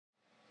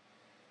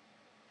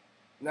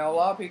Now, a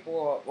lot of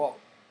people, well,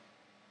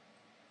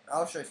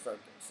 how should I start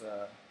this?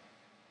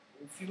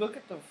 If you look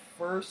at the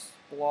first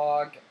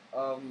blog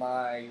of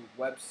my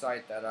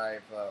website that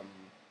I've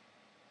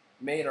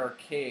made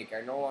archaic,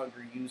 I no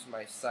longer use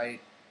my site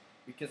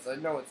because I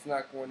know it's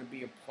not going to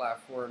be a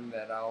platform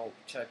that I'll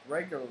check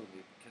regularly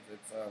because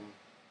it's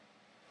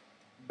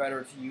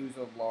better to use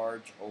a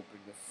large open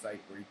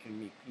site where you can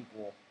meet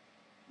people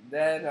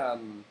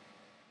than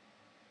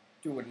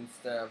do it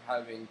instead of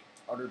having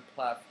other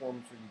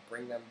platforms where you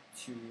bring them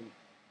to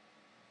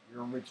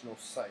your original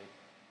site.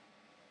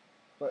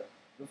 But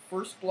the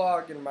first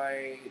blog in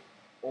my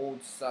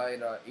old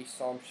site,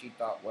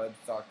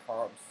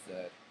 asomsheet.webs.com,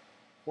 said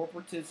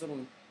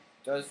corporatism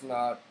does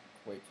not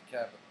equate to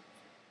capitalism.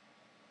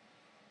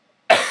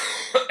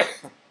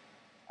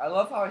 I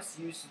love how I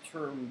use the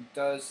term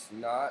does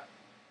not.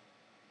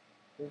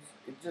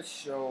 It just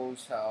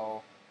shows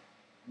how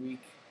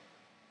weak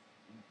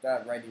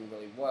that writing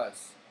really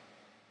was.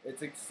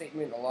 It's a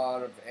statement a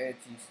lot of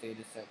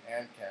anti-statists and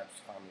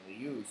ANCAPs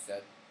commonly use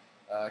that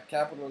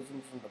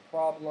capitalism isn't the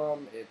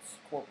problem, it's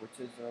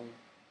corporatism.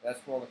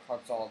 That's where the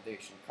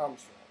consolidation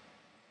comes from.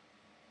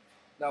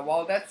 Now,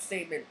 while that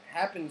statement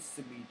happens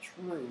to be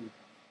true,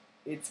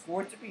 it's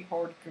going to be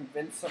hard to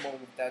convince someone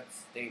with that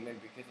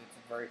statement because it's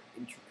a very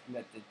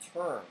interconnected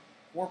term,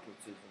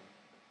 corporatism.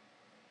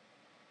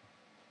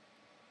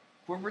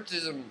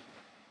 Corporatism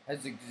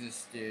has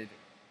existed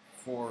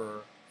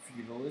for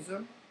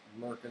feudalism,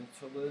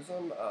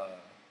 mercantilism,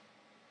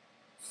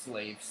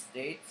 slave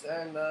states,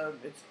 and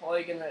it's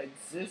probably going to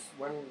exist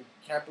when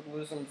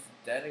capitalism's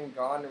dead and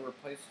gone and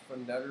replaced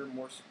with another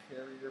more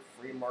superior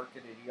free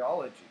market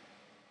ideology.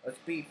 Let's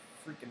be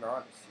freaking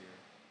honest here.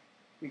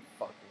 Be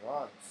fucking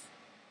honest.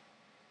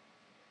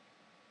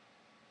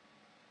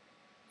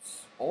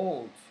 It's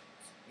old.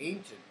 It's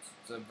ancient.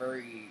 It's a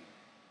very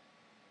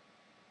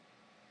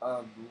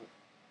um,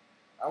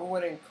 I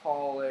wouldn't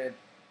call it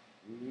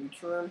new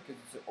term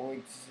because it's only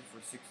existed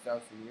for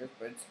 6,000 years,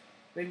 but it's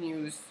been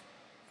used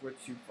for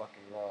too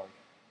fucking long.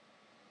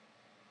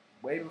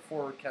 Way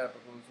before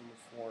capitalism was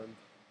formed.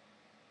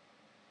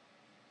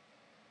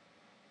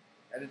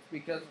 And it's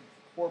because of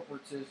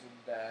corporatism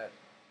that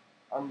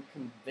I'm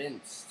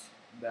convinced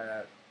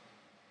that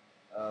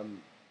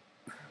um,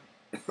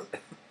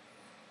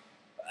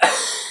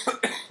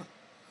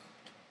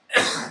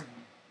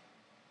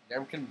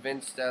 I'm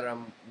convinced that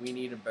we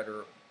need a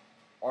better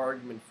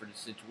argument for the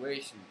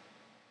situation.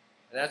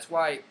 And that's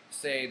why I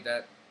say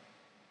that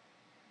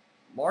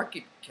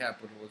market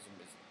capitalism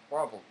is the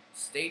problem.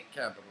 State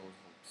capitalism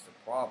is the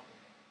problem.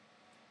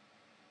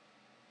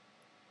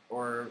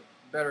 Or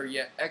better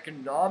yet,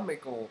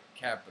 economical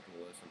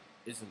capitalism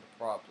isn't the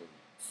problem.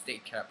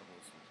 State capitalism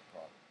is the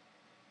problem.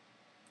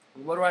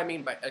 And what do I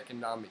mean by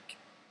economic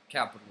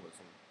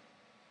capitalism?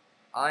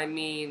 I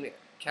mean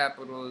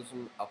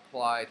capitalism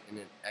applied in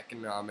an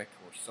economic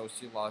or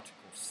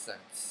sociological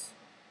sense.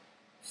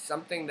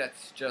 Something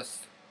that's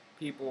just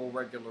people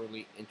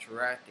regularly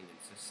interacting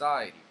in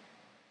society.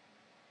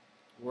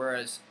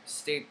 Whereas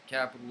state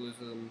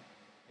capitalism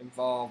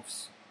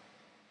involves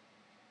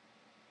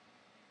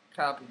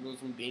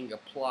capitalism being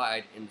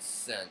applied in the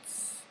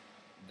sense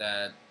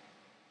that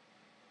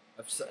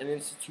of an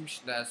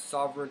institution that has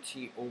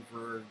sovereignty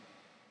over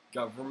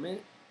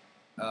government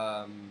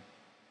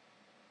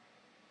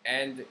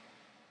and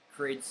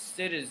creates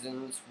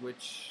citizens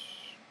which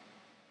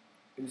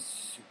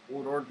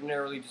would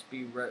ordinarily just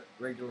be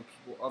regular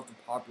people of the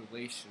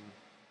population,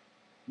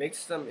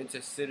 makes them into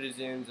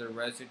citizens and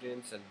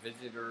residents and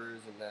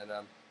visitors, and then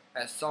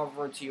has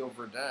sovereignty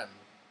over them.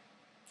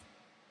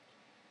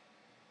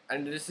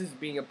 And this is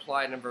being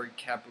applied in a very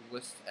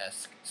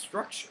capitalist-esque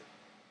structure.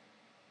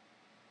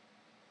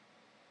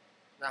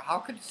 Now, how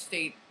could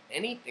state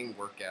anything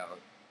work out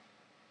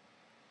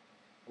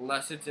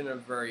unless it's in a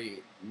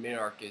very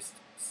minarchist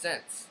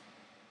sense?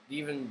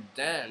 Even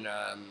then,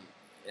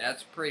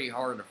 that's pretty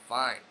hard to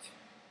find.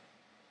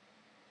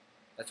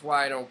 That's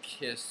why I don't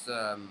kiss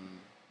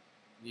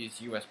these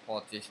U.S.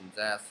 politicians'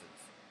 asses.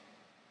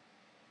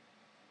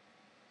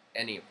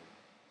 Any of them.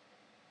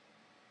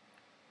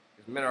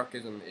 Because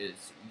minarchism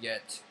is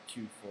yet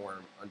to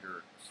form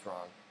under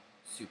strong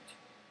suit.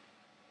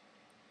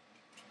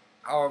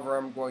 However,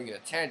 I'm going in a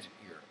tangent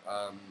here.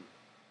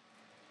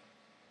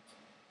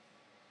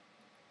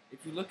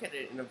 If you look at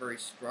it in a very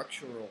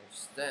structural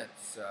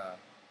sense,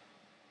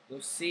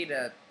 you'll see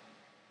that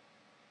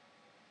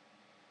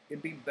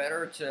it'd be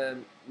better to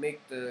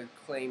make the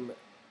claim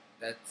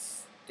that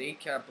state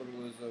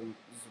capitalism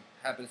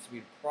happens to be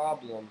the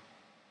problem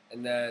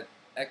and that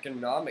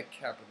economic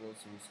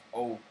capitalism is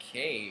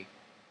okay,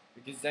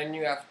 because then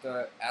you have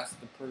to ask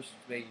the person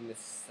making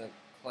this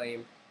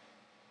claim,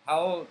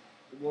 how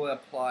will it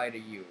apply to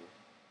you?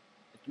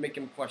 To make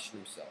him question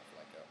himself,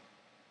 like,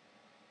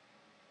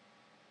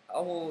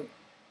 how will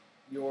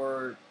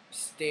your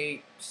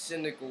state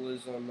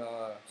syndicalism,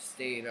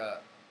 state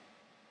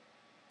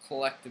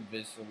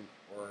collectivism,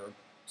 or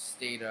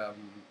state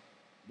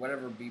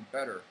whatever be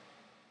better?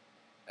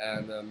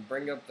 And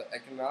bring up the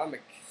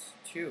economics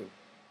too.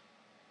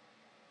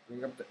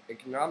 bring up the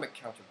economic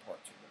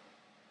counterpart to them.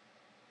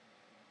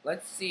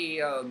 Let's see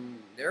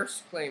their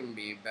claim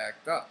be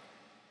backed up.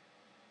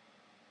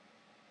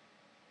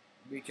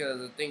 Because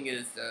the thing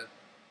is that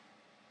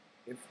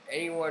if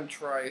anyone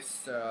tries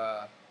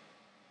to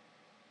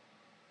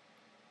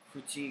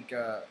critique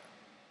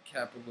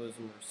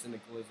capitalism or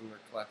syndicalism or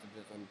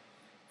collectivism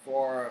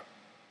for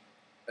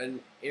an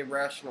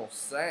irrational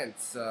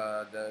sense,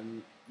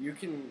 then you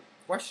can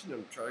question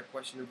them, try to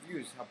question their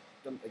views, help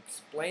them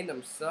explain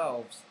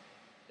themselves,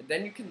 and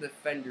then you can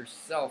defend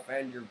yourself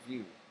and your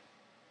view.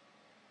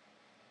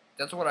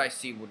 That's what I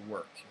see would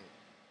work.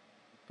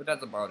 But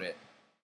that's about it.